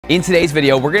In today's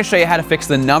video, we're going to show you how to fix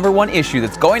the #1 issue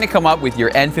that's going to come up with your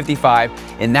N55,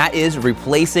 and that is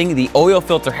replacing the oil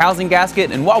filter housing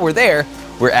gasket. And while we're there,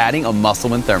 we're adding a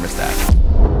Mosselman thermostat.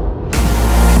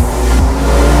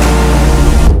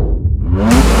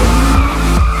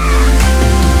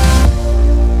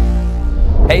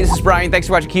 Hey, this is Brian. Thanks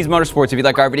for watching Kies Motorsports. If you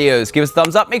like our videos, give us a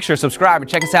thumbs up, make sure to subscribe, and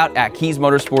check us out at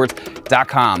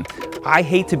KiesMotorsports.com. I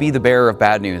hate to be the bearer of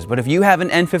bad news, but if you have an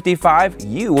N55,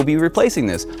 you will be replacing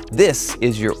this. This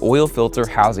is your oil filter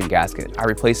housing gasket. I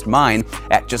replaced mine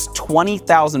at just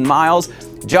 20,000 miles.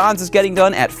 John's is getting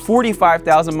done at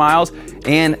 45,000 miles,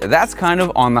 and that's kind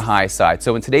of on the high side.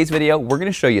 So in today's video, we're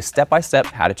gonna show you step-by-step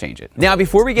how to change it. Now,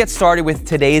 before we get started with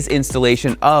today's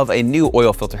installation of a new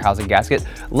oil filter housing gasket,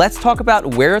 let's talk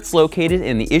about where it's located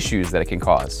and the issues that it can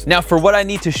cause. Now, for what I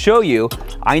need to show you,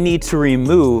 I need to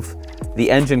remove the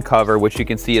engine cover, which you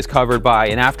can see is covered by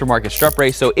an aftermarket strut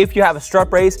brace. So if you have a strut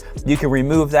brace, you can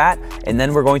remove that, and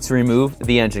then we're going to remove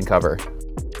the engine cover.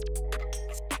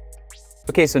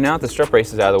 Okay, so now that the strut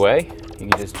brace is out of the way, you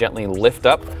can just gently lift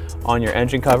up on your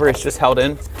engine cover. It's just held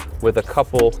in with a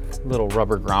couple little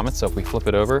rubber grommets. So if we flip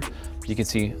it over, you can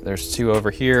see there's two over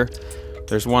here,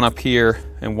 there's one up here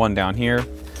and one down here.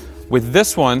 With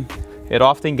this one, it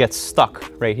often gets stuck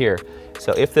right here.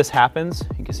 So if this happens,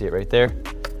 you can see it right there,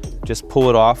 just pull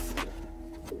it off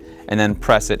and then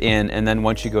press it in, and then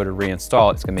once you go to reinstall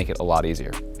it, it's gonna make it a lot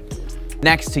easier.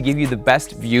 Next, to give you the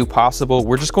best view possible,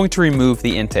 we're just going to remove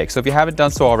the intake. So if you haven't done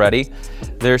so already,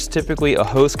 there's typically a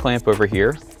hose clamp over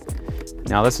here.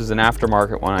 Now this is an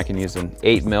aftermarket one. I can use an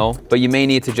 8mm, but you may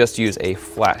need to just use a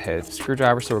flathead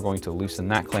screwdriver. So we're going to loosen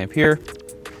that clamp here.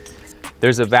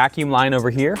 There's a vacuum line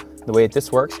over here. The way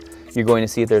this works, you're going to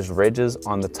see there's ridges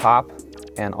on the top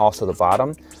and also the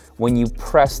bottom. When you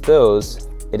press those,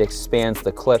 it expands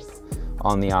the clip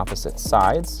on the opposite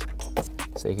sides.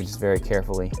 So you can just very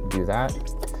carefully do that.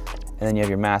 And then you have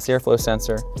your mass airflow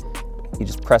sensor. You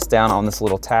just press down on this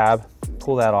little tab,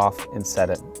 pull that off and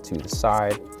set it to the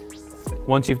side.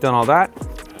 Once you've done all that,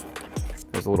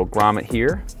 there's a little grommet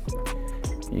here.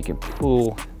 You can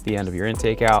pull the end of your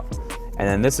intake out. And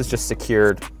then this is just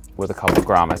secured with a couple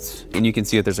grommets. And you can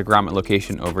see that there's a grommet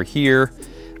location over here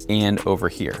and over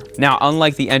here. Now,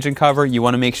 unlike the engine cover, you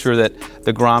want to make sure that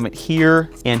the grommet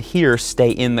here and here stay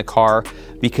in the car,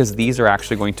 because these are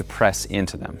actually going to press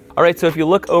into them. All right, so if you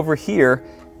look over here,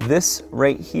 this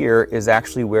right here is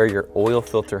actually where your oil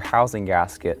filter housing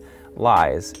gasket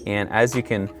lies. And as you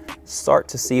can start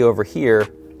to see over here,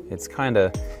 it's kind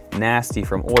of nasty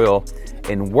from oil.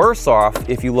 And worse off,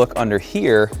 if you look under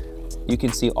here, you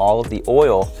can see all of the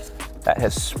oil that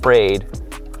has sprayed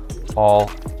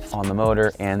all on the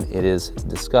motor, and it is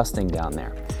disgusting down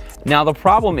there. Now the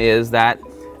problem is that,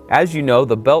 as you know,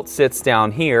 the belt sits down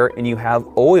here and you have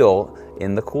oil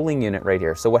in the cooling unit right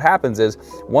here. So what happens is,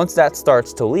 once that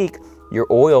starts to leak, your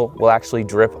oil will actually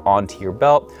drip onto your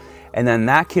belt, and then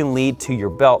that can lead to your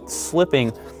belt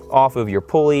slipping off of your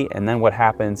pulley, and then what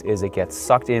happens is it gets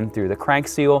sucked in through the crank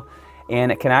seal, and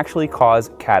it can actually cause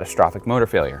catastrophic motor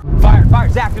failure. Fire, fire,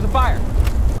 Zach, there's a fire!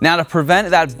 Now, to prevent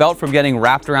that belt from getting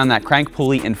wrapped around that crank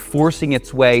pulley and forcing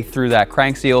its way through that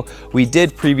crank seal, we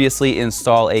did previously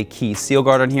install a Kies seal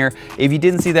guard on here. If you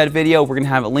didn't see that video, we're gonna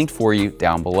have it linked for you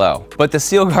down below. But the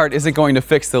seal guard isn't going to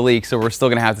fix the leak, so we're still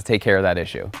gonna have to take care of that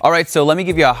issue. All right, so let me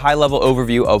give you a high-level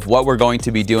overview of what we're going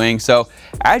to be doing. So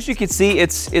as you can see,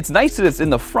 it's nice that it's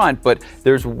in the front, but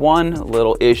there's one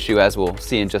little issue, as we'll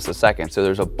see in just a second. So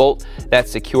there's a bolt that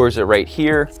secures it right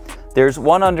here. There's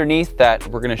one underneath that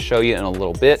we're gonna show you in a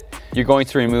little bit. You're going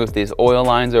to remove these oil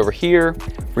lines over here,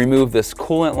 remove this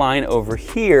coolant line over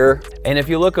here, and if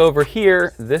you look over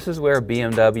here, this is where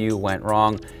BMW went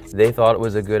wrong. They thought it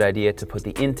was a good idea to put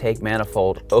the intake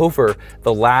manifold over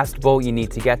the last bolt you need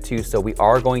to get to, so we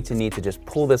are going to need to just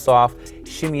pull this off,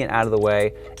 shimmy it out of the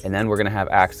way, and then we're gonna have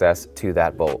access to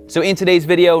that bolt. So in today's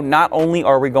video, not only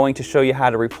are we going to show you how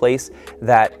to replace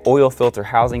that oil filter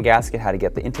housing gasket, how to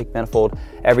get the intake manifold,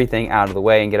 everything out of the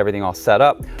way and get everything all set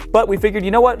up, but we figured,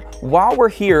 you know what? While we're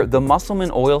here, the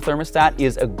Mosselman oil thermostat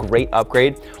is a great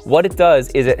upgrade. What it does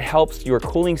is it helps your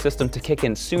cooling system to kick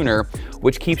in sooner,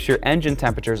 which keeps your engine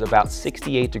temperatures about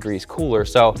 68 degrees cooler.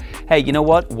 So, hey, you know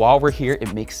what? While we're here,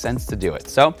 it makes sense to do it.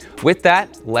 So with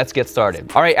that, let's get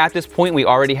started. All right, at this point, we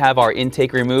already have our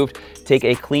intake removed. Take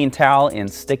a clean towel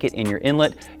and stick it in your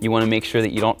inlet. You want to make sure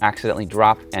that you don't accidentally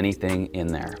drop anything in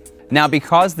there. Now,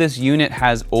 because this unit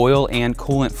has oil and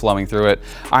coolant flowing through it,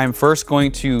 I'm first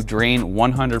going to drain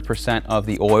 100% of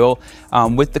the oil.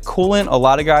 With the coolant, a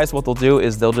lot of guys, what they'll do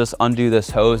is they'll just undo this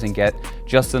hose and get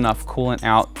just enough coolant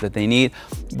out that they need.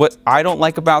 What I don't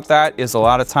like about that is a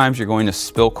lot of times you're going to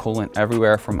spill coolant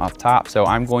everywhere from up top. So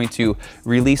I'm going to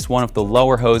release one of the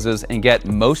lower hoses and get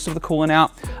most of the coolant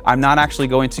out. I'm not actually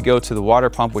going to go to the water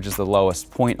pump, which is the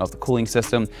lowest point of the cooling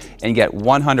system, and get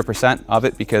 100% of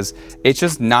it, because it's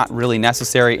just not really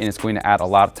necessary and it's going to add a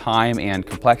lot of time and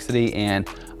complexity, and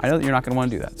I know that you're not going to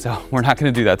want to do that, so we're not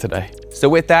going to do that today. So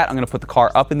with that, I'm going to put the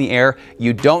car up in the air.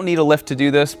 You don't need a lift to do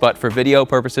this, but for video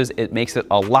purposes, it makes it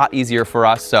a lot easier for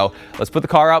us. So let's put the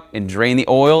car up and drain the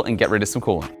oil and get rid of some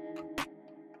coolant.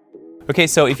 Okay,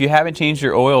 so if you haven't changed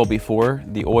your oil before,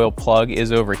 the oil plug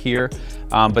is over here.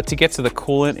 But to get to the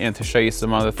coolant and to show you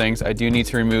some other things, I do need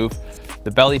to remove the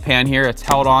belly pan here. It's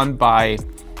held on by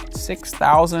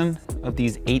 6,000 of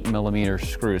these 8mm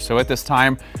screws. So at this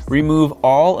time, remove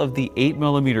all of the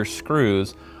 8mm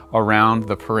screws around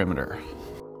the perimeter.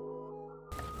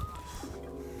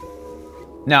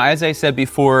 Now, as I said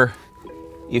before,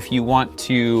 if you want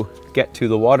to get to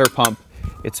the water pump,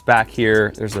 it's back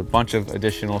here. There's a bunch of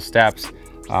additional steps.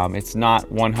 It's not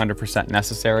 100%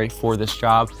 necessary for this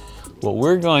job. What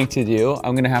we're going to do,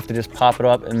 I'm gonna have to just pop it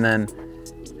up and then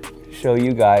show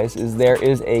you guys, is there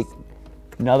is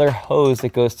another hose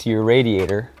that goes to your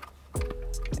radiator,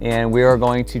 and we are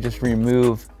going to just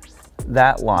remove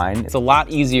that line. It's a lot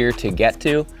easier to get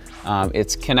to.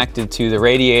 It's connected to the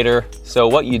radiator. So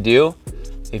what you do,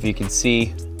 if you can see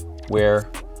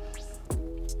where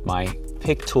my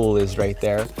pick tool is right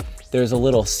there, there's a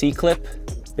little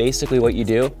C-clip. Basically what you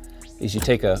do is you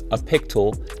take a pick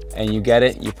tool and you get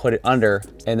it, you put it under,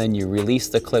 and then you release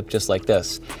the clip just like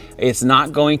this. It's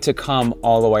not going to come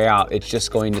all the way out. It's just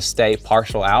going to stay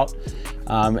partial out.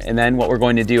 And then what we're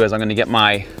going to do is I'm going to get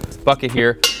my bucket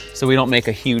here so we don't make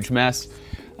a huge mess.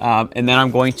 And then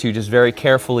I'm going to just very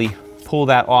carefully pull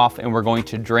that off, and we're going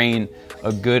to drain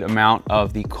a good amount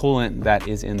of the coolant that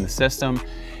is in the system.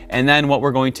 And then what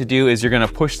we're going to do is you're going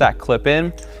to push that clip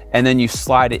in, and then you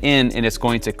slide it in, and it's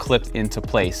going to clip into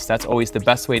place. That's always the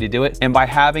best way to do it. And by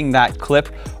having that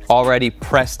clip already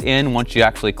pressed in, once you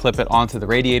actually clip it onto the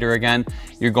radiator again,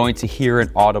 you're going to hear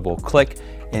an audible click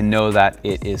and know that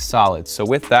it is solid. So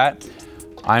with that,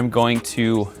 I'm going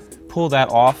to pull that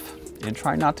off and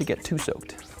try not to get too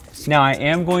soaked. Now I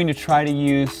am going to try to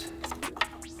use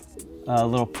a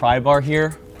little pry bar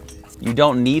here. You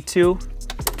don't need to,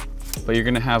 but you're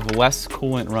gonna have less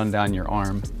coolant run down your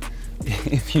arm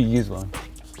if you use one.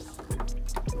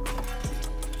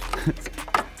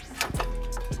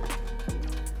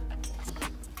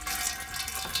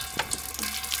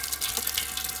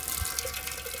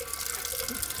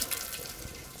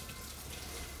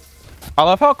 I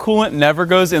love how coolant never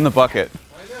goes in the bucket.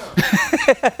 I know.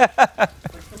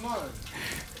 Come on.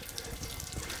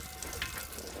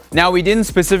 Now, we didn't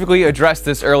specifically address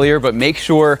this earlier, but make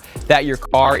sure that your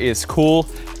car is cool,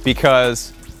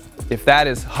 because if that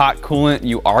is hot coolant,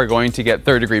 you are going to get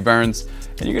third-degree burns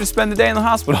and you're gonna spend the day in the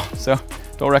hospital. So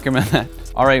don't recommend that.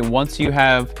 All right, once you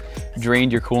have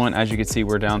drained your coolant, as you can see,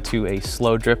 we're down to a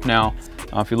slow drip now.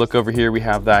 If you look over here, we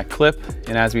have that clip.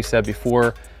 And as we said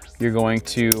before, you're going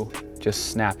to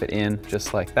just snap it in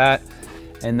just like that.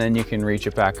 And then you can reach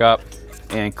it back up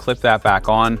and clip that back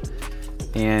on.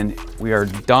 And we are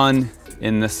done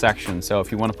in this section. So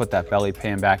if you want to put that belly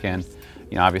pan back in,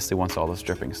 you know, obviously once all this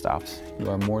dripping stops, you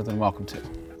are more than welcome to.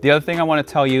 The other thing I want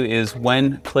to tell you is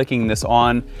when clicking this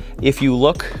on, if you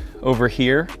look over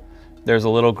here, there's a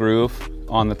little groove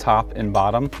on the top and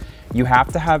bottom. You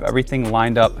have to have everything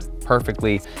lined up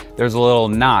perfectly. There's a little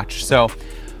notch. So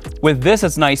with this,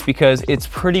 it's nice because it's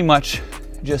pretty much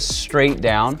just straight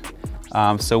down.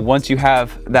 So once you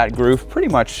have that groove pretty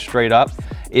much straight up,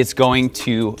 it's going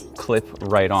to clip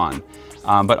right on.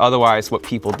 But otherwise, what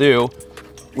people do,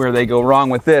 where they go wrong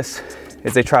with this,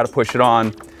 is they try to push it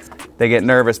on. They get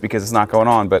nervous because it's not going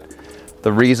on, but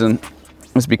the reason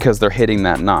is because they're hitting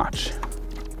that notch.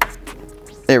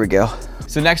 There we go.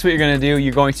 So next, what you're gonna do,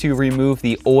 you're going to remove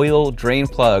the oil drain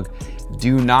plug.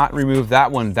 Do not remove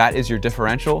that one. That is your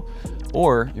differential,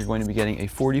 or you're going to be getting a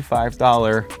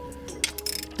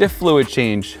 $45 diff fluid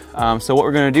change. So what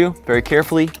we're gonna do, very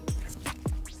carefully,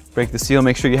 break the seal,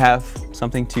 make sure you have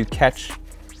something to catch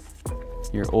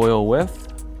your oil with.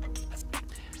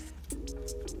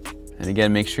 And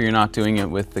again, make sure you're not doing it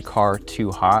with the car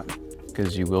too hot,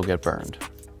 because you will get burned.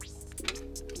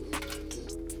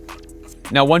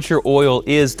 Now, once your oil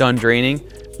is done draining,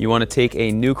 you want to take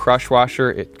a new crush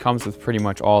washer. It comes with pretty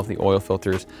much all of the oil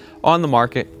filters on the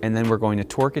market, and then we're going to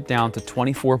torque it down to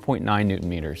 24.9 Newton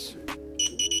meters.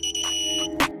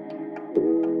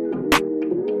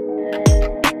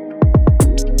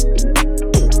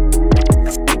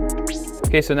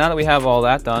 Okay, so now that we have all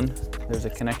that done, there's a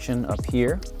connection up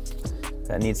here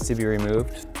that needs to be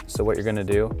removed. So what you're gonna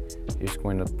do, you're just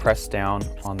going to press down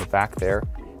on the back there.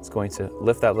 It's going to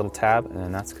lift that little tab, and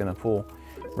then that's gonna pull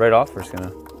right off. We're just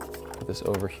gonna put this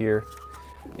over here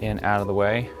and out of the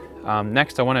way.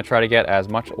 Next, I wanna try to get as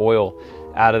much oil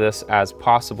out of this as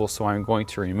possible, so I'm going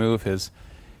to remove his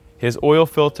oil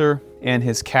filter and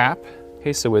his cap.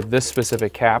 Okay, so with this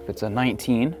specific cap, it's a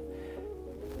 19,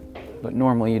 but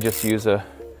normally you just use a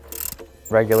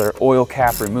regular oil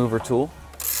cap remover tool.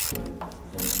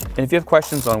 And if you have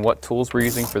questions on what tools we're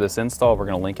using for this install, we're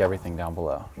gonna link everything down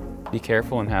below. Be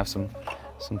careful and have some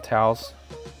towels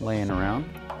laying around.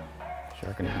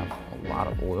 You're gonna have a lot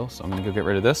of oil, so I'm gonna go get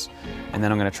rid of this, and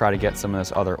then I'm gonna try to get some of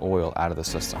this other oil out of the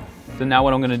system. So now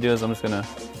what I'm gonna do is I'm just gonna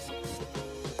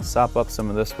sop up some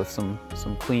of this with some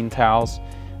clean towels.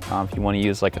 If you wanna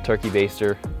use like a turkey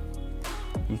baster,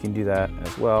 you can do that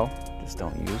as well. Just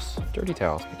don't use dirty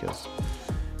towels because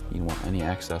you don't want any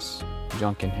excess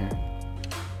junk in here.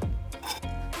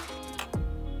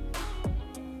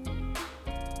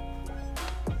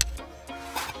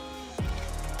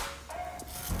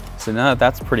 So now that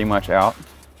that's pretty much out,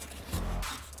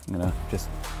 I'm gonna just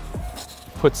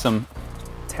put some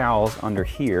towels under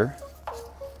here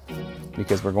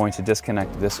because we're going to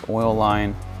disconnect this oil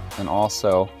line and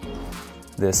also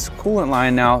this coolant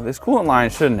line. Now, this coolant line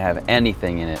shouldn't have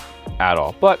anything in it at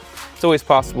all, but it's always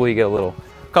possible you get a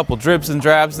couple dribs and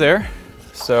drabs there.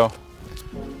 So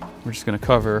we're just gonna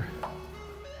cover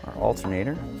our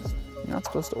alternator. You're not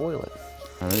supposed to oil it.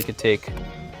 And then we could take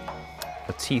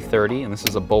a T30, and this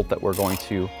is a bolt that we're going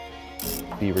to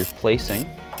be replacing.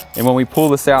 And when we pull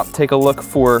this out, take a look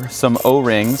for some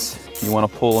O-rings. You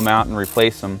want to pull them out and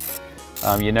replace them.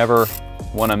 You never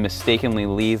want to mistakenly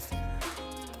leave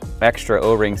extra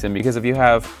O-rings in, because if you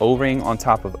have O-ring on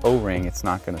top of O-ring, it's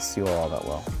not going to seal all that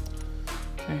well.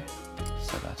 Okay,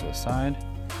 set that to the side.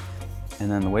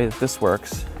 And then the way that this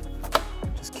works,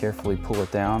 just carefully pull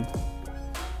it down.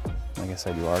 Like I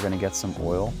said, you are going to get some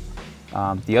oil.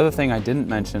 The other thing I didn't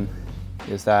mention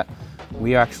is that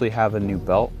we actually have a new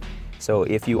belt. So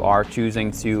if you are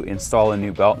choosing to install a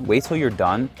new belt, wait till you're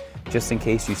done, just in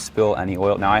case you spill any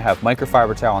oil. Now I have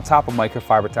microfiber towel on top of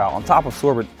microfiber towel on top of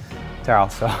sorbent towel,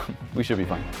 so we should be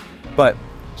fine. But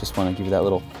just want to give you that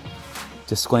little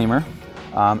disclaimer.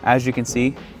 As you can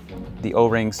see, the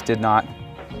O-rings did not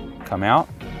come out.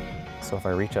 So if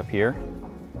I reach up here,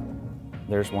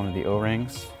 there's one of the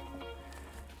O-rings.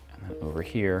 And then over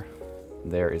here,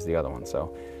 there is the other one.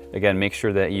 So again, make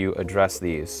sure that you address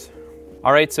these.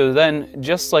 All right, so then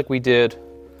just like we did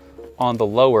on the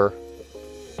lower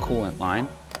coolant line,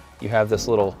 you have this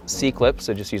little C-clip,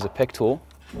 so just use a pick tool,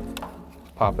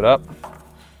 pop it up,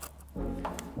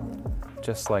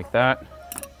 just like that.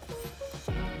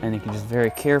 And you can just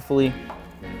very carefully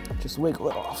just wiggle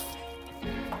it off.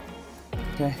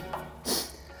 Okay.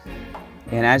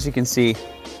 And as you can see,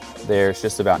 there's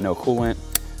just about no coolant.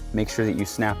 Make sure that you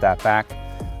snap that back.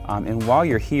 And while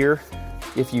you're here,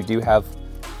 if you do have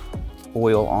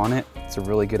oil on it, it's a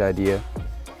really good idea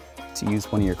to use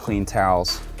one of your clean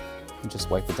towels and just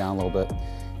wipe it down a little bit.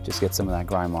 Just get some of that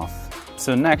grime off.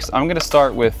 So next, I'm gonna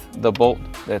start with the bolt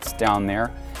that's down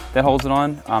there that holds it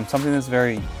on. Something that's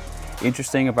very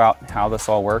interesting about how this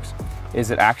all works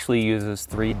is it actually uses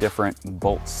 3 different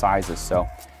bolt sizes. So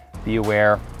be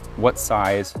aware what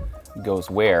size goes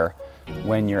where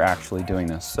when you're actually doing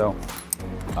this. So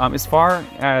as far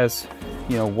as,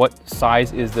 you know, what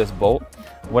size is this bolt,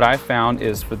 what I found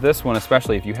is for this one,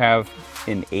 especially if you have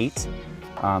an 8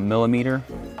 millimeter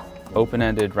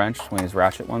open-ended wrench, one of these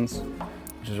ratchet ones,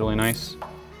 which is really nice,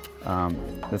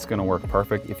 that's gonna work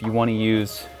perfect. If you wanna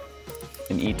use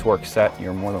an E-torque set,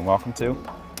 you're more than welcome to,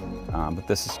 but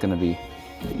this is gonna be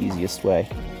the easiest way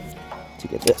to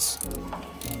get this.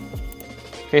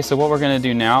 Okay, so what we're gonna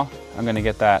do now, I'm gonna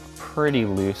get that pretty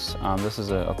loose. This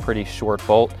is a pretty short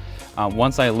bolt.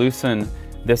 Once I loosen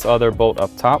this other bolt up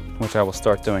top, which I will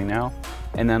start doing now,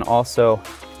 and then also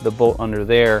the bolt under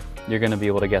there, you're gonna be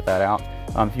able to get that out.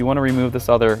 If you wanna remove this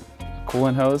other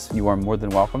coolant hose, you are more than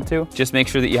welcome to. Just make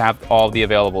sure that you have all the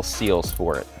available seals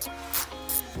for it.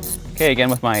 Okay, again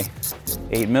with my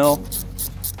 8 mil,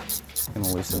 I'm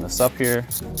gonna loosen this up here.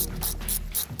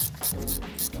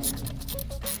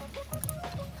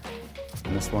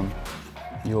 And this one,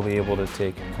 you'll be able to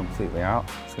take completely out.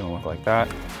 It's gonna look like that.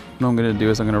 What I'm gonna do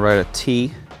is I'm gonna write a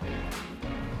T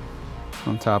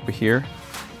on top of here,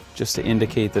 just to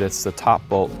indicate that it's the top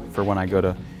bolt for when I go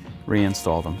to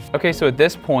reinstall them. Okay, so at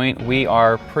this point, we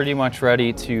are pretty much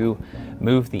ready to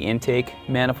move the intake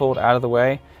manifold out of the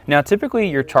way. Now, typically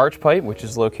your charge pipe, which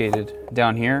is located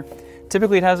down here,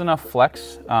 typically it has enough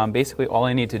flex. Basically all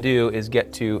I need to do is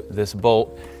get to this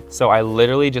bolt. So I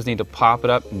literally just need to pop it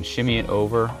up and shimmy it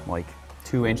over like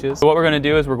 2 inches. So what we're gonna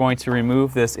do is we're going to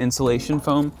remove this insulation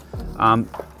foam.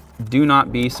 Do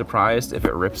not be surprised if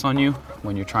it rips on you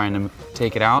when you're trying to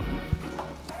take it out.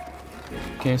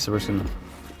 Okay, so we're just gonna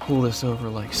pull this over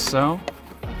like so.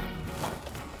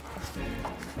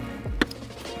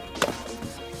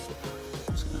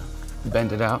 Just gonna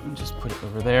bend it out and just put it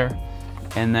over there.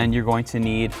 And then you're going to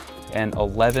need an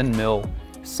 11 mil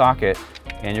socket,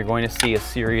 and you're going to see a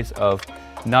series of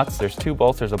nuts. There's 2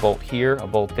 bolts, there's a bolt here, a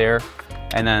bolt there,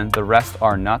 and then the rest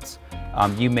are nuts.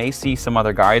 You may see some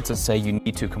other guides that say you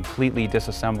need to completely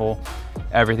disassemble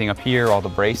everything up here, all the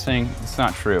bracing. It's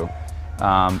not true.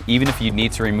 Even if you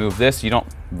need to remove this, you don't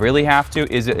really have to.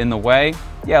 Is it in the way?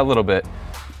 Yeah, a little bit,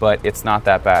 but it's not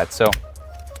that bad. So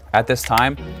at this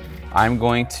time, I'm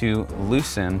going to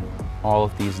loosen all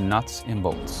of these nuts and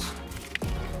bolts.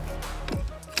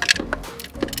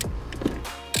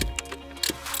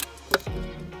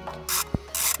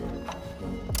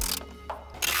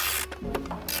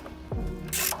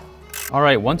 All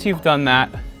right, once you've done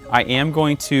that, I am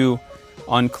going to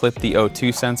unclip the O2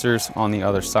 sensors on the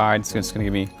other side. So it's gonna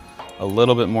give me a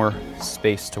little bit more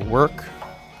space to work.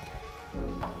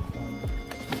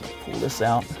 Pull this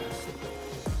out.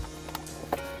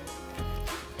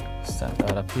 Set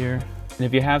that up here. And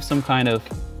if you have some kind of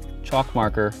chalk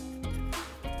marker,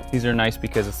 these are nice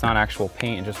because it's not actual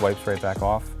paint, it just wipes right back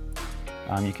off.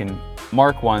 You can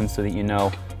mark one so that you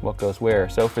know what goes where.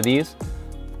 So for these,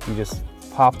 you just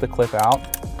pop the clip out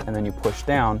and then you push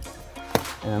down,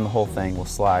 and then the whole thing will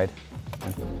slide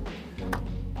and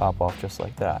pop off just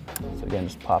like that. So again,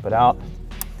 just pop it out,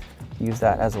 use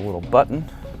that as a little button,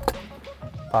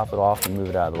 pop it off and move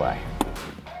it out of the way.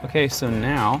 Okay, so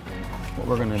now what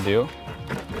we're gonna do,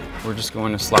 we're just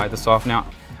going to slide this off. Now,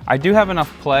 I do have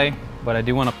enough play, but I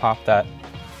do want to pop that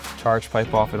charge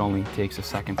pipe off. It only takes a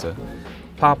second to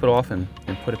pop it off and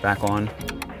put it back on.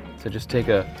 So just take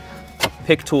a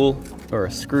pick tool or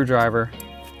a screwdriver,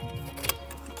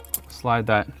 slide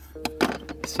that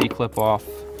C-clip off,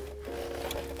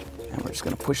 and we're just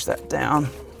going to push that down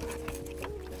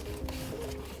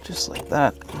just like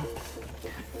that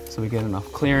so we get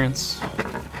enough clearance.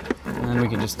 And then we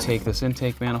can just take this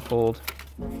intake manifold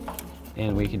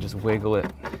and we can just wiggle it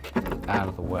out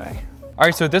of the way. All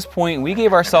right, so at this point, we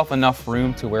gave ourselves enough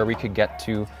room to where we could get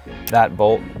to that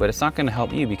bolt, but it's not gonna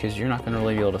help you because you're not gonna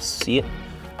really be able to see it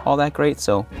all that great.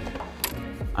 So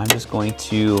I'm just going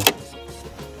to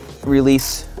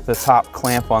release the top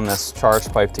clamp on this charge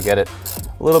pipe to get it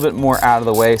a little bit more out of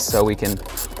the way so we can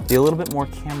be a little bit more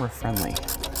camera friendly.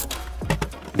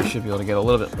 We should be able to get a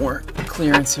little bit more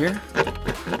clearance here.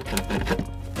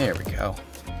 There we go.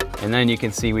 And then you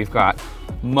can see we've got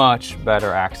much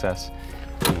better access.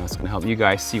 It's gonna help you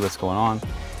guys see what's going on.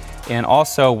 And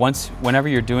also, whenever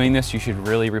you're doing this, you should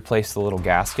really replace the little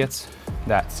gaskets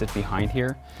that sit behind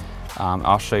here.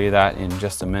 I'll show you that in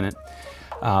just a minute.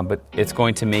 But it's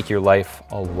going to make your life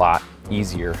a lot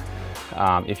easier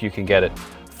if you can get it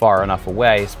far enough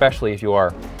away, especially if you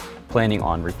are planning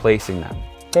on replacing them.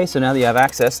 Okay, so now that you have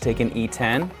access, take an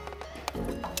E10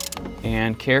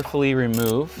 and carefully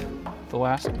remove the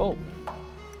last bolt.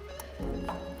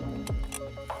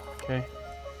 Okay,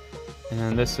 and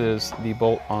then this is the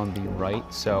bolt on the right.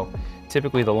 So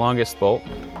typically the longest bolt,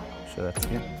 show that to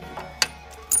you.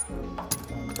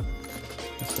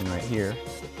 This one right here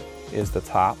is the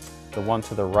top. The one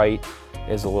to the right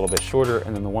is a little bit shorter,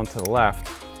 and then the one to the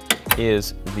left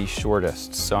is the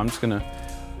shortest. So I'm just gonna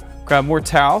grab more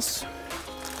towels.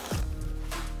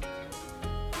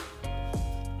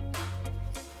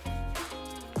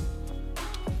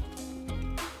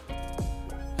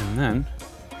 And then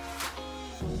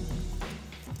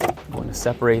I'm going to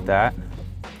separate that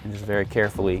and just very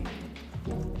carefully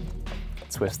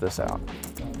twist this out.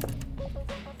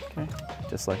 Okay,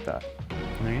 just like that.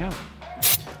 And there you have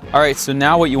it. All right, so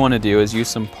now what you want to do is use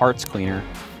some parts cleaner,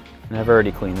 and I've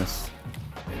already cleaned this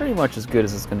pretty much as good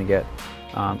as it's going to get,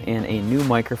 in a new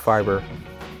microfiber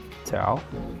towel.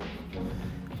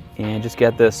 And just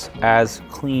get this as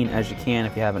clean as you can.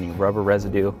 If you have any rubber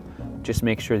residue, just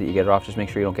make sure that you get it off. Just make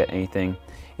sure you don't get anything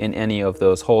in any of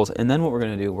those holes. And then what we're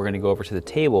gonna do, we're gonna go over to the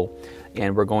table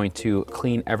and we're going to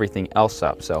clean everything else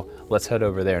up. So let's head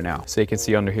over there now. So you can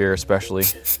see under here especially,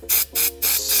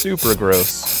 super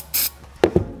gross.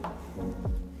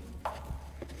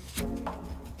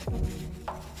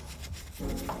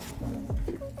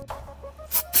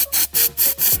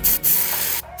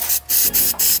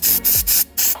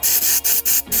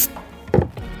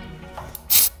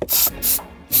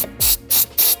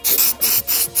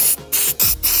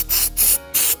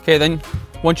 Okay, then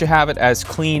once you have it as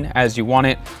clean as you want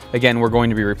it, again, we're going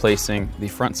to be replacing the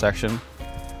front section.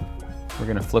 We're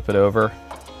gonna flip it over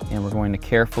and we're going to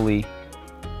carefully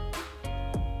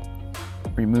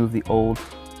remove the old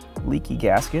leaky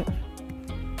gasket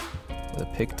with a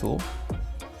pick tool.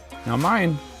 Now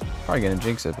mine, probably gonna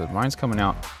jinx it, but mine's coming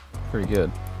out pretty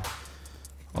good.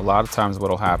 A lot of times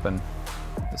what'll happen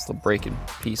is they'll break in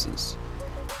pieces.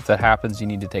 If that happens, you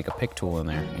need to take a pick tool in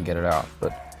there and get it out.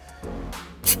 But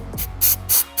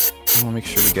I wanna make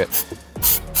sure we get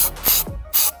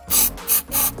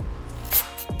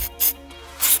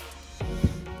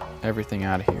everything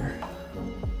out of here.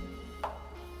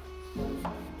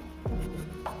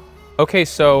 Okay,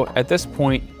 so at this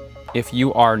point, if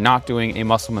you are not doing a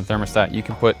Mosselman thermostat, you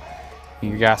can put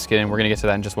your gasket in. We're gonna get to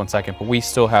that in just 1 second, but we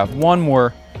still have one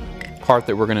more part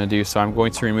that we're gonna do. So I'm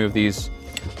going to remove these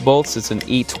bolts. It's an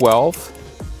E12.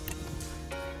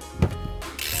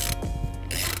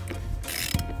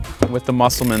 With the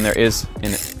Mosselman, there is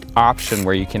an option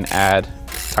where you can add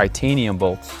titanium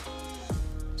bolts.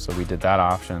 So we did that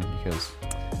option because,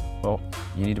 well,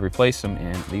 you need to replace them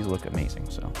and these look amazing.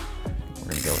 So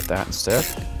we're gonna go with that instead.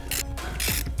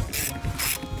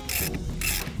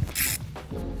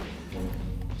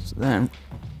 So then,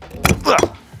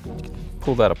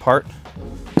 pull that apart.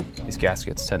 These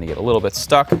gaskets tend to get a little bit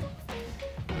stuck.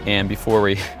 And before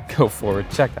we go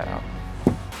forward, check that out.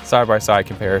 Side-by-side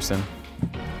comparison.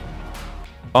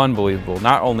 Unbelievable.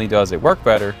 Not only does it work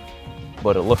better,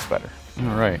 but it looks better.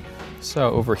 All right, so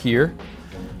over here,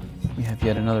 we have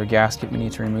yet another gasket we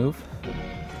need to remove.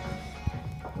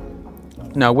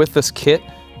 Now with this kit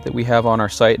that we have on our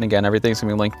site, and again, everything's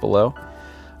gonna be linked below,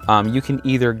 you can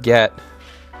either get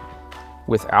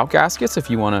without gaskets if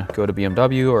you wanna go to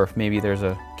BMW, or if maybe there's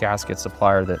a gasket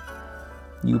supplier that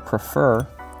you prefer.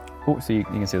 Oh, so you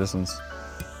can see this one's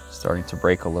starting to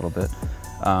break a little bit.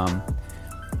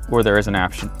 Or there is an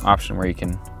option where you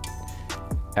can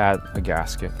add a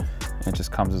gasket, and it just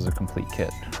comes as a complete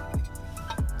kit.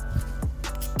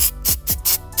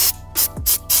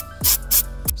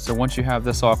 So once you have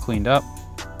this all cleaned up,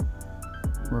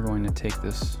 we're going to take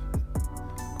this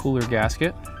cooler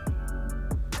gasket,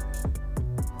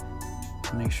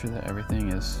 make sure that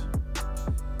everything is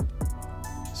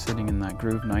sitting in that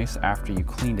groove nice after you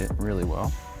cleaned it really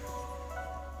well.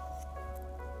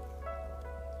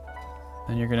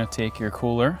 Then you're gonna take your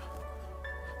cooler.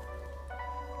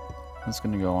 It's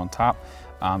gonna go on top.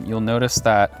 You'll notice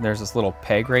that there's this little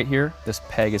peg right here. This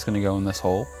peg is gonna go in this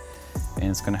hole and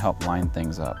it's gonna help line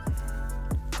things up.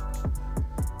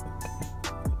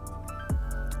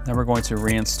 Then we're going to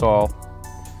reinstall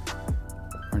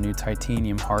our new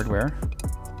titanium hardware.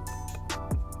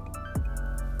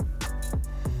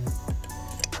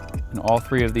 And all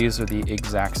three of these are the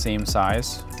exact same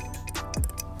size.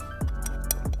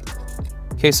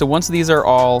 Okay, so once these are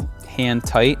all hand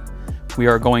tight, we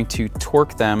are going to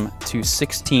torque them to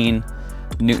 16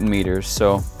 Newton meters.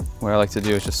 So what I like to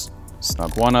do is just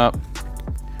snug one up,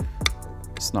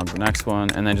 snug the next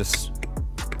one, and then just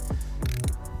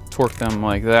torque them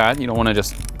like that. You don't want to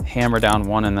just hammer down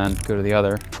one and then go to the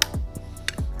other.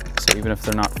 So even if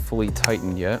they're not fully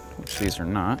tightened yet, which these are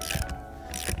not,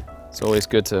 it's always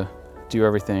good to do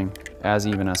everything as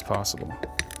even as possible.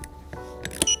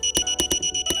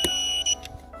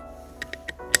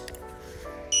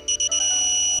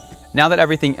 Now that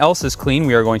everything else is clean,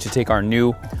 we are going to take our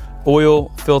new oil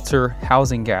filter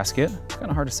housing gasket. It's kind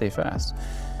of hard to say fast.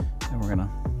 And we're gonna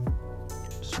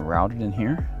just route it in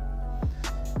here.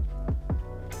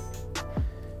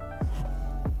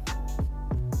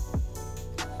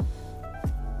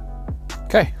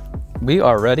 Okay, we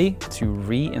are ready to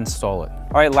reinstall it.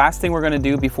 All right, last thing we're gonna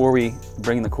do before we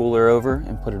bring the cooler over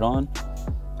and put it on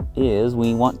is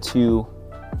we want to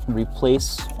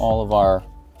replace all of our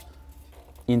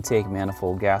intake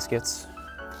manifold gaskets.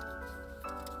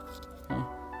 Okay.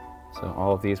 So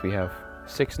all of these, we have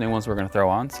 6 new ones we're going to throw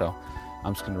on. So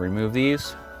I'm just going to remove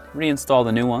these, reinstall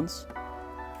the new ones,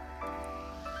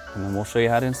 and then we'll show you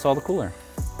how to install the cooler.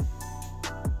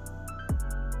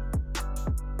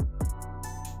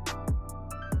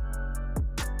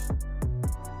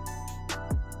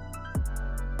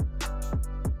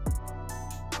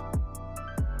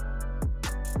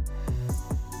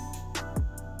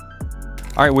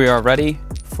 All right, we are ready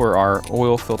for our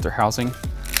oil filter housing.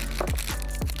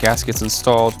 Gaskets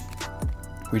installed.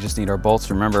 We just need our bolts.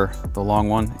 Remember, the long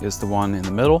one is the one in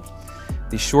the middle.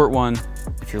 The short one,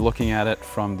 if you're looking at it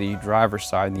from the driver's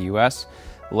side in the US,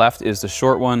 left is the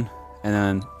short one, and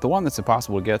then the one that's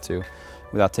impossible to get to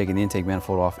without taking the intake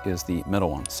manifold off is the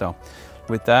middle one. So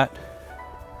with that,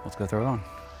 let's go throw it on.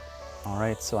 All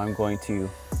right, so I'm going to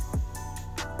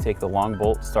take the long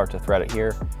bolt, start to thread it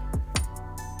here.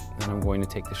 Then I'm going to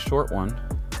take the short one.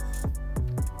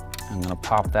 I'm going to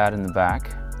pop that in the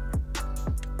back,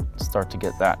 start to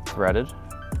get that threaded.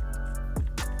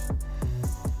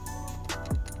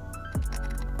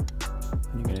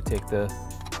 And you're going to take the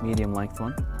medium length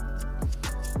one.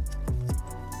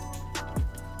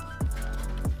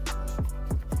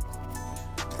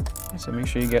 Okay, so make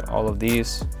sure you get all of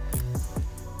these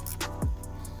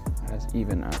as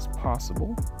even as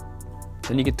possible.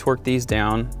 Then you can torque these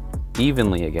down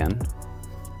evenly again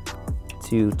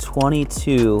to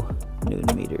 22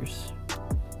 Newton meters.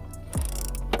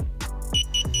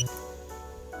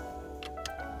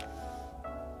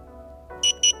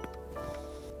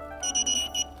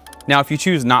 Now, if you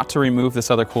choose not to remove this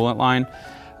other coolant line,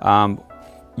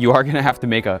 you are gonna have to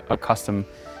make a custom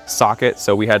socket.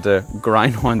 So we had to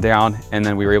grind one down and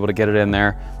then we were able to get it in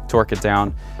there, torque it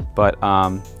down, but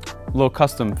a little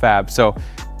custom fab. So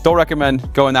don't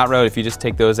recommend going that road if you just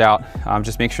take those out.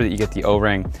 Just make sure that you get the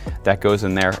O-ring that goes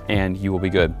in there and you will be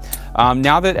good.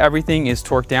 Now that everything is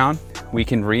torqued down, we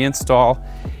can reinstall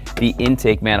the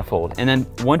intake manifold. And then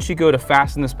once you go to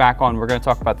fasten this back on, we're gonna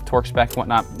talk about the torque spec and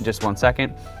whatnot in just 1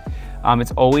 second.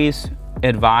 It's always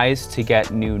advised to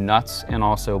get new nuts and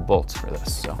also bolts for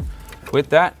this. So with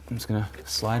that, I'm just gonna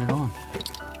slide it on.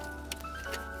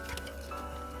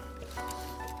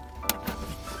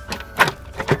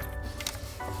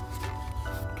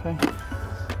 Okay,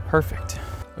 perfect.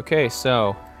 Okay,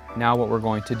 so now what we're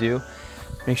going to do,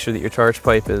 make sure that your charge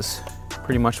pipe is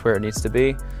pretty much where it needs to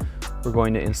be. We're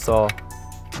going to install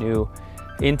new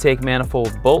intake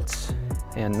manifold bolts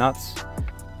and nuts.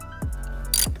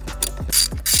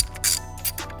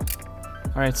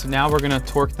 All right, so now we're gonna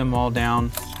torque them all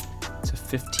down to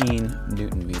 15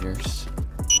 Newton meters.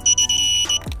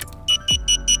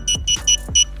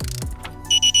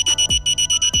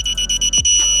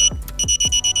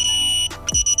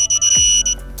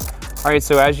 All right,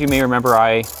 so as you may remember,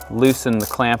 I loosened the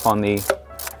clamp on the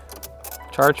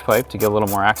charge pipe to get a little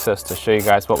more access to show you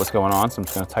guys what was going on. So I'm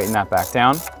just gonna tighten that back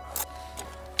down.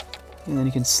 And then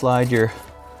you can slide your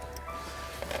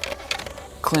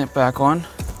clamp back on.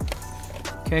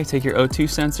 Okay, take your O2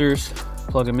 sensors,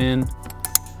 plug them in.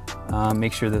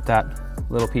 Make sure that that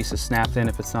little piece is snapped in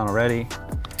if it's not already.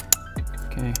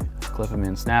 Okay, clip them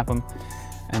in, snap them.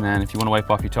 And then if you wanna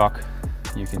wipe off your chalk,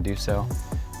 you can do so.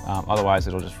 Otherwise,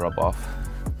 it'll just rub off.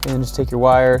 And just take your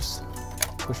wires,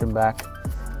 push them back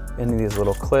into these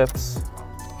little clips.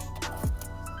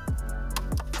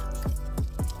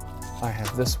 I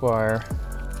have this wire,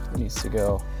 it needs to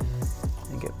go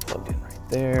and get plugged in right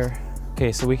there.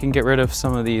 Okay, so we can get rid of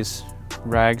some of these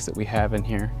rags that we have in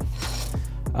here.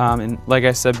 And like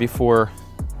I said before,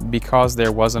 because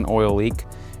there was an oil leak,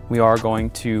 we are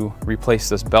going to replace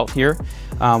this belt here.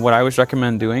 What I always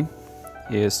recommend doing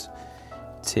is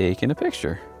taking a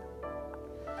picture.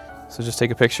 So just take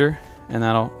a picture and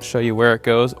that'll show you where it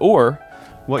goes. Or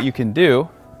what you can do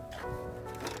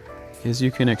is you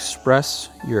can express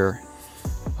your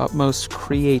utmost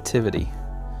creativity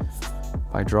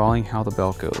by drawing how the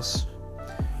belt goes.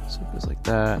 So it goes like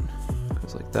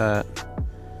that,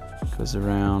 goes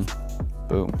around,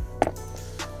 boom.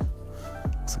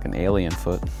 Looks like an alien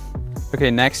foot. Okay,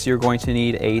 next you're going to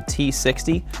need a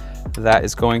T60. That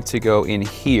is going to go in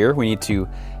here. We need to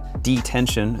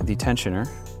detension the tensioner.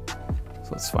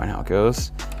 So let's find how it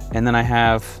goes. And then I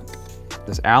have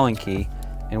this Allen key.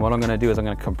 And what I'm gonna do is I'm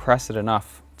gonna compress it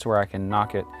enough to where I can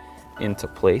knock it into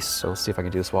place. So let's see if I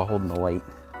can do this while holding the light.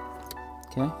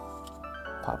 Okay,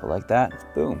 pop it like that,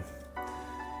 boom.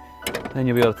 Then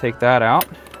you'll be able to take that out.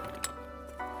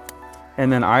 And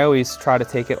then I always try to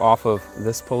take it off of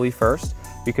this pulley first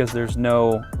because there's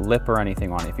no lip or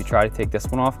anything on it. If you try to take this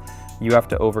one off, you have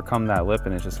to overcome that lip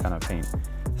and it's just kind of a pain.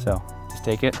 So just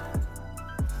take it,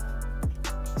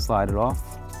 slide it off,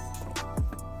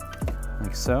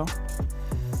 like so.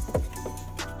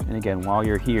 And again, while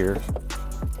you're here,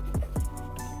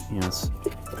 you know, it's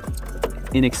an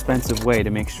inexpensive way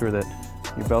to make sure that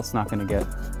your belt's not gonna get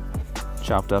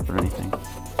chopped up or anything.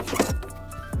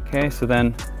 Okay, so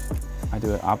then I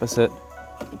do it opposite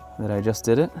that I just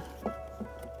did it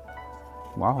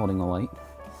while holding the light.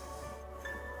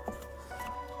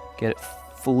 Get it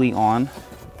fully on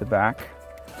the back.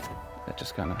 That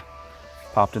just kind of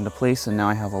popped into place and now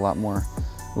I have a lot more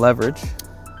leverage.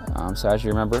 So as you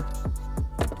remember,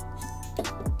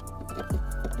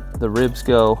 the ribs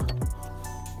go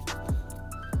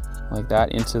like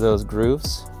that into those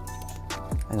grooves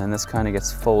and then this kind of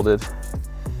gets folded.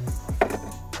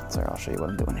 Sorry, I'll show you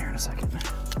what I'm doing here in a second.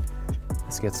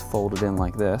 This gets folded in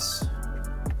like this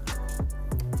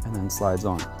and then slides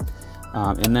on.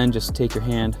 And then just take your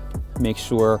hand, make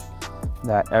sure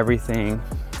that everything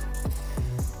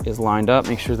is lined up.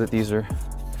 Make sure that these are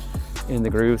in the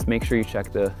grooves. Make sure you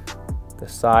check the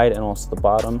side and also the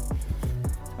bottom.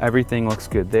 Everything looks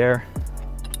good there.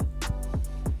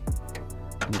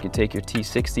 You can take your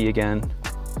T60 again,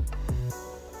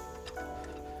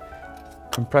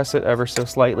 compress it ever so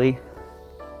slightly,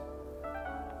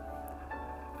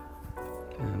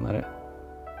 and let it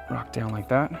rock down like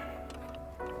that.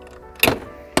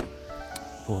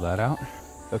 Pull that out.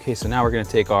 Okay, so now we're gonna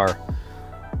take our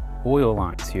oil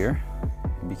lines here.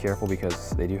 And be careful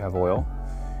because they do have oil.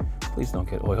 Please don't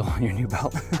get oil on your new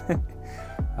belt.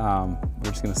 We're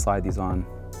just gonna slide these on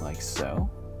like so.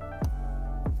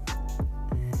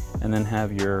 And then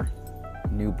have your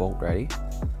new bolt ready.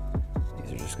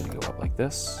 These are just gonna go up like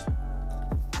this.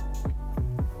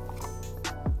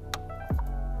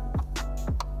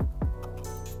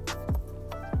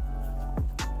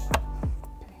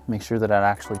 Make sure that that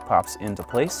actually pops into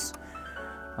place.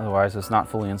 Otherwise it's not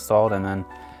fully installed. And then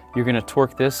you're gonna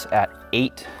torque this at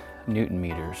 8 Newton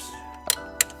meters.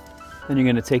 Then you're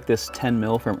gonna take this 10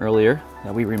 mil from earlier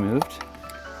that we removed.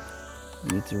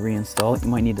 You need to reinstall it. You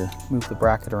might need to move the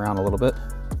bracket around a little bit.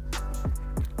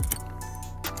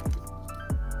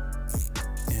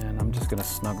 And I'm just gonna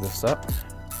snug this up.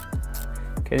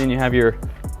 Okay, then you have your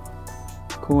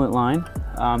coolant line.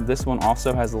 This one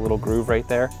also has a little groove right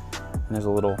there, and there's a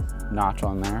little notch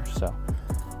on there, so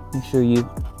make sure you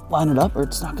line it up or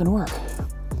it's not gonna work.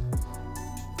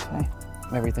 Okay,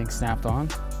 everything's snapped on.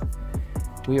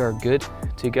 We are good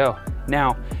to go.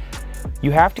 Now, you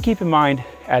have to keep in mind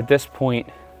at this point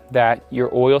that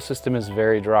your oil system is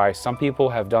very dry. Some people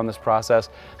have done this process.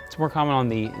 It's more common on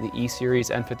the E-Series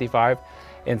N55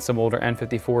 and some older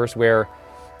N54s where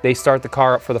they start the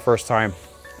car up for the first time,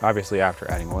 obviously after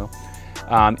adding oil,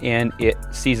 and it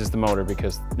seizes the motor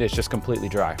because it's just completely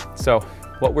dry. So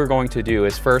what we're going to do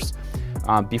is first,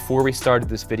 before we started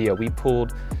this video, we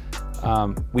pulled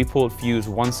fuse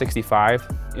 165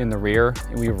 in the rear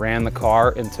and we ran the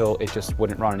car until it just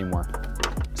wouldn't run anymore.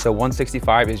 So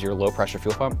 165 is your low pressure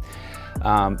fuel pump.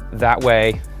 That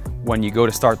way, when you go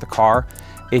to start the car,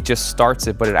 it just starts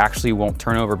it, but it actually won't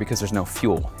turn over because there's no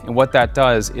fuel. And what that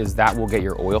does is that will get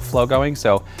your oil flow going.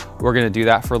 So we're gonna do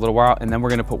that for a little while, and then we're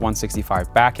gonna put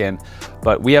 165 back in.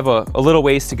 But we have a little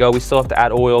ways to go. We still have to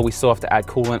add oil, we still have to add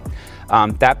coolant.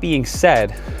 That being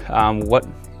said,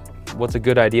 what's a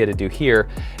good idea to do here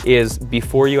is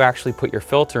before you actually put your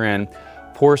filter in,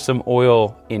 pour some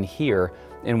oil in here.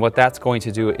 And what that's going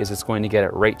to do is it's going to get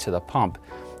it right to the pump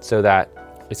so that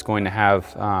it's going to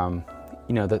have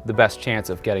you know, the best chance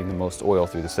of getting the most oil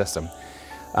through the system.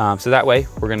 So that way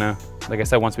we're gonna, like I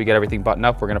said, once we get everything buttoned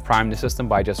up, we're gonna prime the system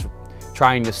by just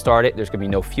trying to start it. There's gonna be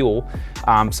no fuel.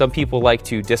 Some people like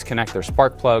to disconnect their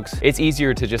spark plugs. It's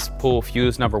easier to just pull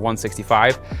fuse number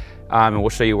 165 and we'll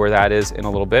show you where that is in a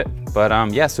little bit. But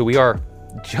yeah, so we are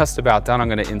just about done. I'm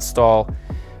gonna install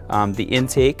the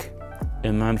intake,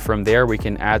 and then from there we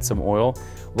can add some oil.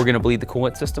 We're gonna bleed the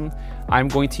coolant system. I'm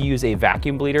going to use a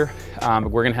vacuum bleeder.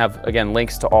 We're gonna have, again,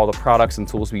 links to all the products and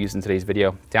tools we use in today's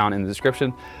video down in the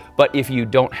description. But if you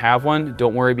don't have one,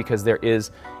 don't worry, because there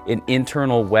is an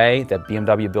internal way that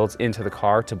BMW builds into the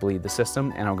car to bleed the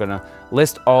system, and I'm gonna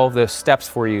list all of the steps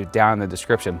for you down in the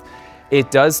description.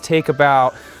 It does take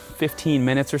about 15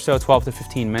 minutes or so, 12 to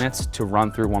 15 minutes to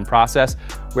run through one process,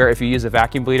 where if you use a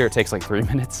vacuum bleeder, it takes like 3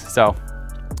 minutes. So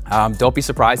don't be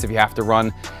surprised if you have to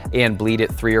run and bleed it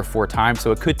 3 or 4 times.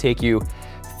 So it could take you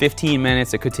 15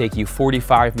 minutes, it could take you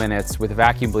 45 minutes. With a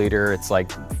vacuum bleeder, it's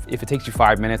like, if it takes you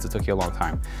 5 minutes, it took you a long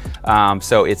time.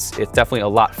 So it's definitely a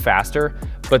lot faster,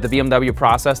 but the BMW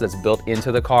process that's built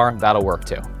into the car, that'll work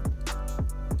too.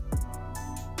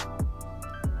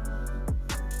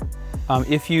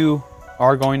 If you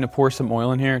are going to pour some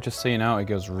oil in here, just so you know, it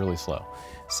goes really slow.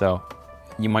 So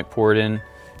you might pour it in.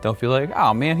 Don't be like,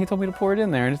 oh man, he told me to pour it in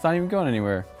there and it's not even going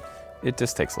anywhere. It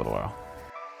just takes a little while.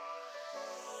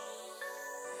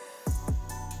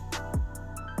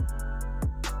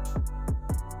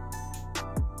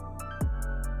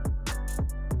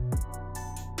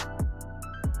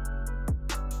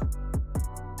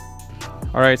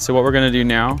 All right, so what we're gonna do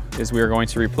now is we are going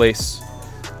to replace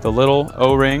the little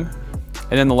O-ring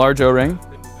and then the large O-ring.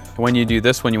 When you do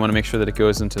this one, you wanna make sure that it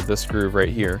goes into this groove right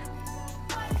here.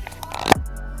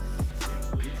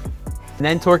 And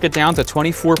then torque it down to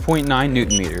 24.9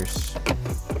 Newton meters.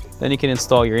 Then you can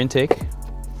install your intake.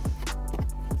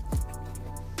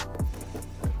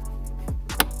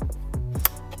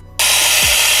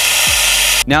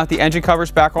 Now that the engine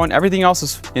cover's back on, everything else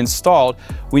is installed,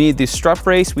 we need the strut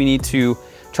brace, we need to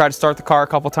try to start the car a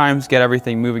couple times, get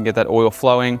everything moving, get that oil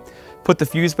flowing, put the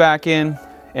fuse back in,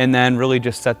 and then really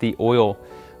just set the oil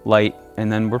light,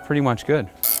 and then we're pretty much good.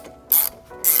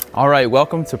 All right,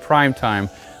 welcome to prime time,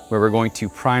 where we're going to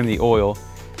prime the oil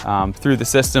through the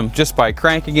system just by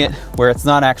cranking it where it's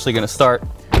not actually going to start.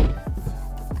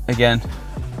 Again,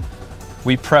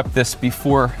 we prep this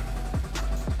before.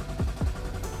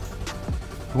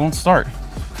 It won't start.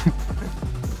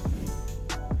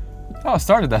 Oh, it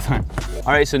started that time.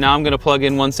 All right, so now I'm gonna plug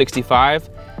in 165.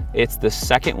 It's the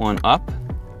second one up.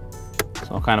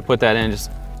 So I'll kind of put that in,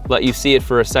 just let you see it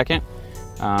for a second.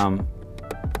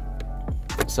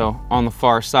 So on the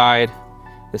far side,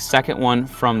 the second one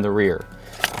from the rear.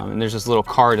 And there's this little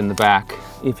card in the back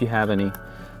if you have any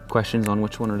questions on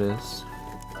which one it is.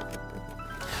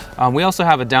 We also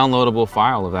have a downloadable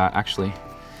file of that, actually,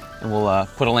 and we'll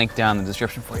put a link down in the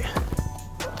description for you.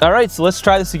 All right, so let's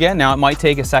try this again. Now, it might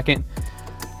take a second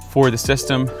for the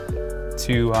system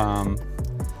to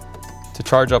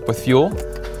charge up with fuel.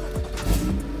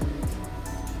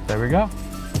 There we go.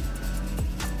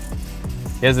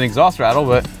 He has an exhaust rattle,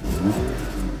 but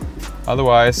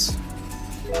otherwise,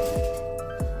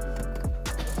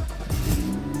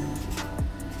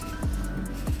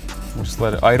 we'll just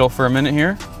let it idle for a minute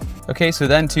here. Okay, so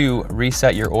then to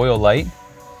reset your oil light,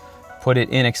 put it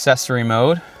in accessory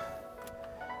mode.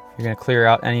 You're gonna clear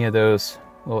out any of those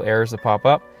little errors that pop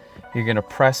up. You're gonna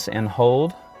press and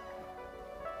hold.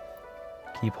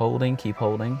 Keep holding, keep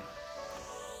holding.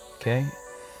 Okay.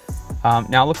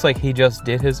 Now it looks like he just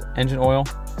did his engine oil,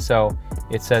 so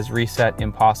it says reset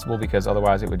impossible because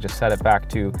otherwise it would just set it back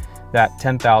to that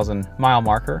 10,000 mile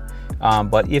marker.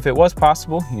 But if it was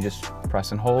possible, you just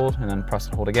press and hold and then press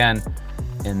and hold again,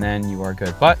 and then you are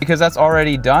good. But because that's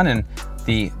already done and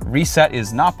the reset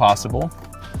is not possible,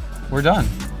 we're done.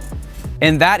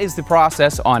 And that is the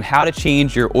process on how to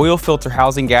change your oil filter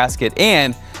housing gasket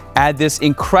and add this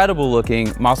incredible looking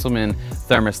Mosselman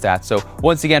thermostat. So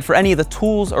once again, for any of the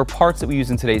tools or parts that we use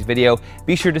in today's video,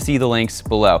 be sure to see the links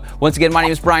below. Once again, my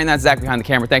name is Brian, that's Zach behind the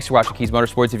camera. Thanks for watching Kies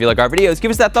Motorsports. If you like our videos, give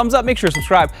us that thumbs up, make sure to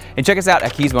subscribe, and check us out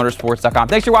at kiesmotorsports.com.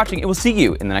 Thanks for watching, and we'll see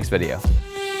you in the next video.